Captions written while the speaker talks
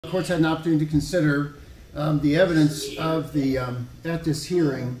court's had an opportunity to consider the evidence of the at this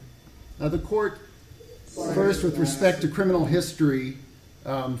hearing. The court, first, with respect to criminal history,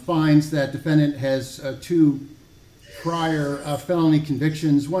 finds that defendant has 2 prior felony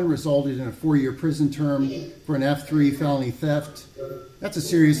convictions. One resulted in a 4-year prison term for an F3 felony theft. That's a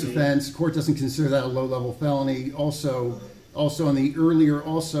serious offense. The court doesn't consider that a low-level felony. Also on the earlier,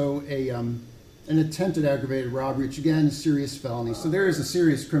 an attempted aggravated robbery, which again is a serious felony. So there is a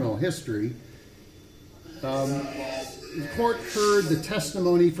serious criminal history. The court heard the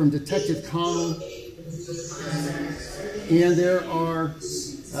testimony from Detective Connell, and there are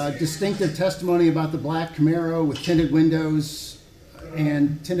distinctive testimony about the black Camaro with tinted windows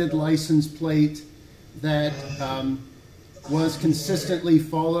and tinted license plate that was consistently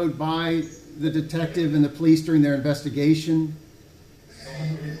followed by the detective and the police during their investigation.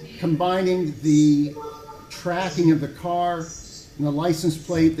 Combining the tracking of the car and the license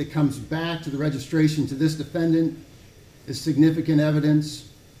plate that comes back to the registration to this defendant is significant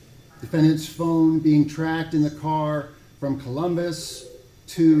evidence. Defendant's phone being tracked in the car from Columbus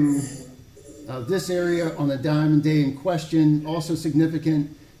to this area on the diamond day in question, also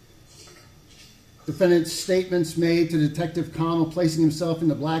significant. Defendant's statements made to Detective Connell placing himself in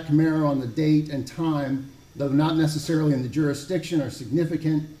the black Camaro on the date and time, though not necessarily in the jurisdiction, are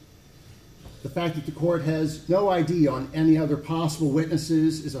significant. The fact that the court has no ID on any other possible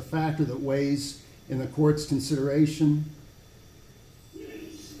witnesses is a factor that weighs in the court's consideration.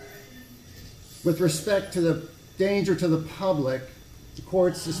 With respect to the danger to the public, the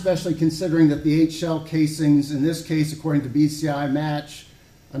court's especially considering that the 8 shell casings, in this case, according to BCI, match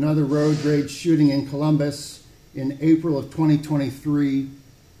another road rage shooting in Columbus in April of 2023.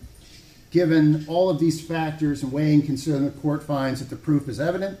 Given all of these factors and weighing, considering the court finds that the proof is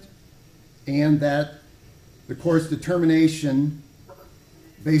evident and that the court's determination,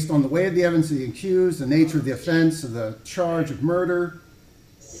 based on the weight of the evidence of the accused, the nature of the offense, of the charge of murder,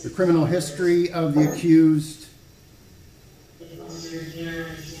 the criminal history of the accused,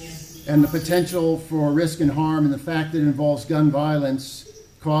 and the potential for risk and harm, and the fact that it involves gun violence,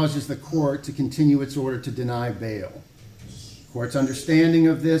 causes the court to continue its order to deny bail. The court's understanding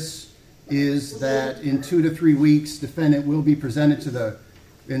of this is that in 2 to 3 weeks, defendant will be presented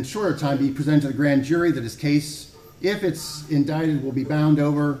in shorter time, be presented to the grand jury, that his case, if it's indicted, will be bound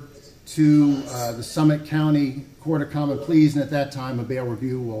over to the Summit County Court of Common Pleas, and at that time a bail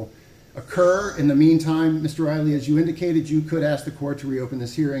review will occur. In the meantime, Mr. Riley, as you indicated, you could ask the court to reopen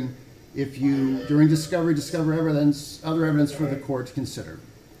this hearing if you, during discovery, discover other evidence for the court to consider.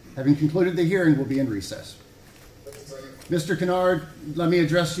 Having concluded the hearing, we'll be in recess. Mr. Kinard, let me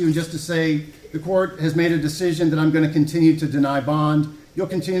address you just to say the court has made a decision that I'm going to continue to deny bond. You'll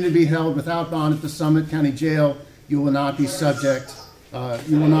continue to be held without bond at the Summit County Jail. You will not be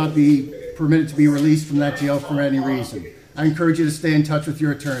you will not be permitted to be released from that jail for any reason. I encourage you to stay in touch with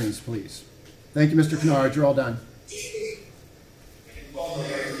your attorneys, please. Thank you, Mr. Kinard. You're all done.